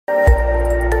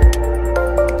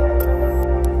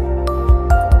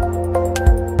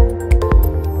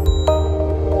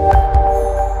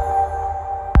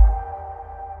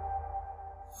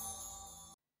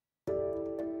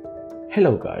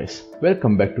Hello guys,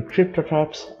 welcome back to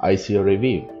CryptoTraps ICO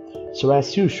review. So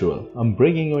as usual, I'm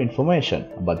bringing you information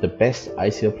about the best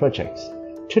ICO projects.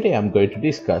 Today I'm going to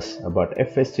discuss about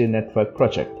FST Network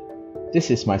project. This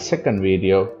is my second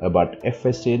video about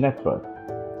FST Network.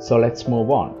 So let's move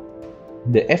on.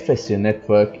 The FST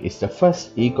Network is the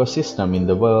first ecosystem in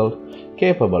the world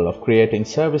capable of creating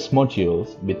service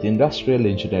modules with industrial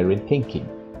engineering thinking,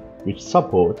 which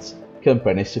supports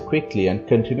companies to quickly and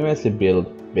continuously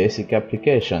build basic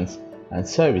applications and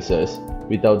services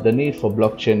without the need for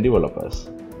blockchain developers.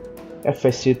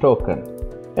 FST Token.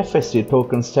 FST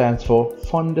Token stands for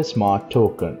Fund Smart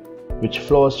Token, which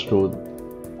flows through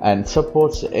and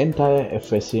supports the entire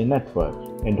FST network.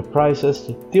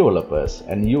 Enterprises, developers,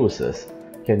 and users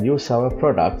can use our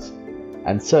products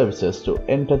and services to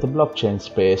enter the blockchain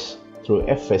space through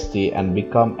FST and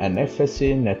become an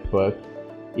FST network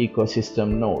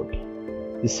ecosystem node.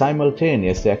 This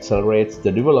simultaneously accelerates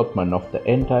the development of the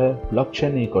entire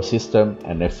blockchain ecosystem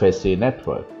and FST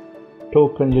network.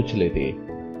 Token utility.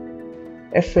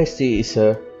 FST is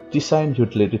a designed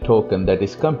utility token that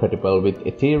is compatible with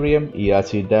Ethereum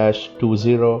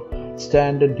ERC-20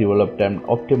 standard developed and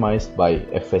optimized by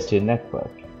FST Network.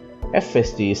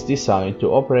 FST is designed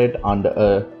to operate under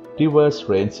a diverse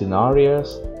range of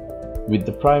scenarios, with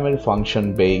the primary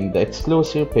function being the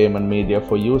exclusive payment media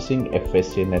for using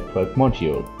FST Network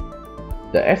module.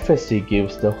 The FST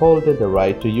gives the holder the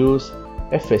right to use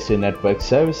FST Network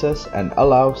services and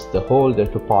allows the holder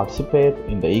to participate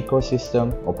in the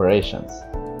ecosystem operations.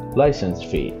 License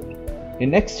fee.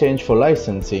 In exchange for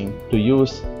licensing to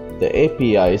use the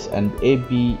APIs and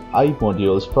ABI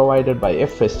modules provided by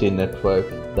FST Network,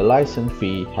 the license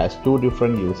fee has two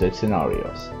different usage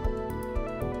scenarios.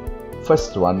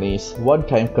 First one is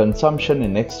one-time consumption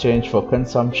in exchange for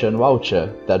consumption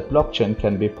voucher that blockchain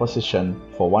can be positioned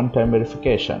for one-time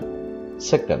verification.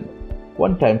 Second,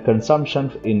 one-time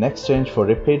consumption in exchange for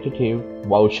repetitive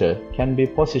voucher can be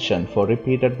positioned for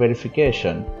repeated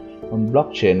verification on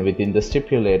blockchain within the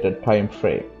stipulated time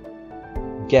frame.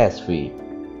 Gas fee.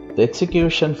 The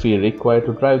execution fee required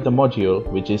to drive the module,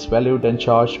 which is valued and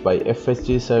charged by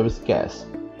FST service gas.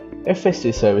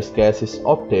 FST service gas is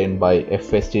obtained by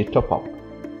FST top-up.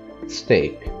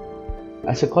 Stake.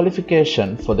 As a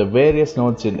qualification for the various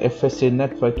nodes in FST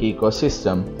network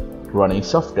ecosystem, running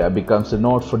software becomes a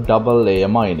node for double layer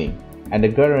mining and a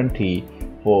guarantee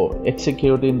for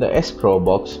executing the escrow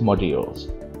box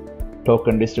modules.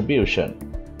 Token distribution.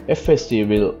 FST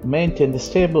will maintain the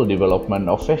stable development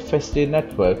of FST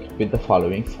network with the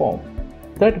following form.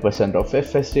 30% of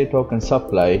FST token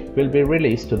supply will be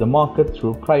released to the market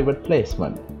through private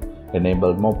placement.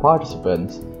 Enable more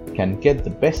participants can get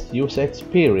the best user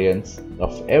experience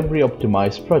of every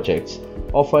optimized projects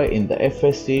offered in the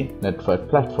FST network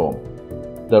platform.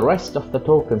 The rest of the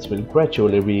tokens will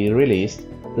gradually be released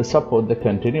to support the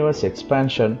continuous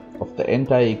expansion of the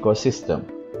entire ecosystem.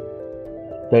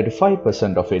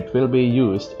 35% of it will be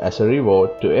used as a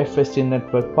reward to FST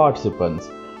network participants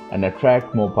and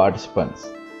attract more participants.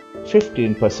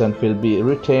 15% will be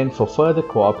retained for further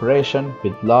cooperation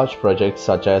with large projects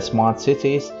such as smart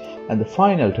cities, and the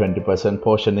final 20%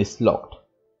 portion is locked.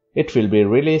 It will be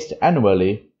released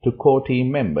annually to core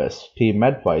team members, team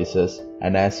advisors,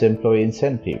 and as employee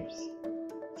incentives.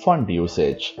 Fund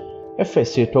usage.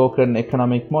 FST token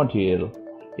economic module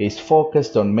is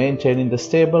focused on maintaining the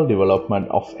stable development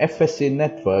of FST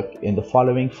network in the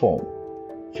following form.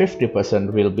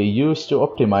 50% will be used to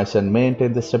optimize and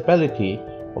maintain the stability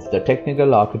of the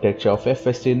technical architecture of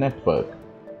FST network.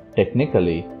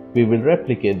 Technically, we will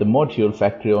replicate the module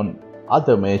factory on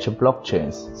other major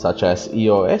blockchains such as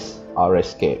EOS,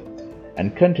 RSK,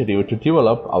 and continue to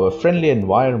develop our friendly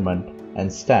environment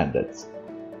and standards,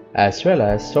 as well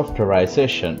as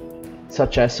softwareization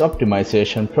such as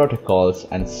optimization protocols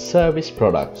and service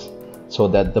products, so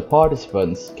that the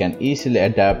participants can easily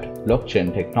adapt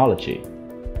blockchain technology.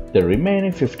 The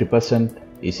remaining 50%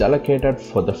 is allocated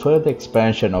for the further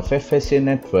expansion of FST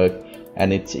network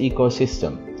and its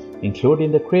ecosystem,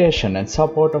 including the creation and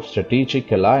support of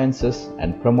strategic alliances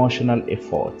and promotional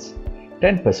efforts.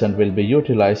 10% will be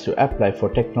utilized to apply for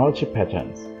technology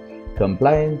patents,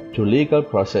 complying to legal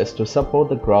process to support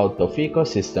the growth of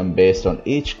ecosystem based on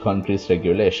each country's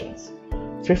regulations.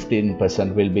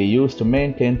 15% will be used to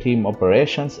maintain team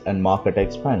operations and market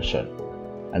expansion.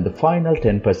 And the final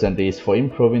 10% is for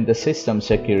improving the system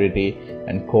security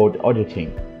and code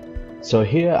auditing. So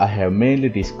here I have mainly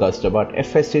discussed about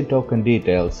FST token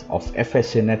details of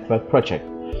FST Network project.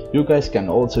 You guys can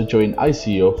also join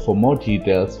ICO. For more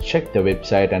details, check the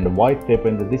website and the white paper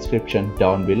in the description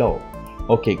down below.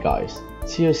 Okay guys,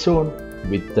 see you soon.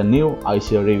 with the new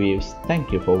ICO reviews.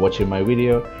 Thank you for watching my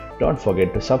video. Don't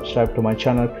forget to subscribe to my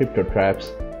channel Crypto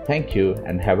Traps. Thank you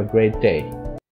and have a great day.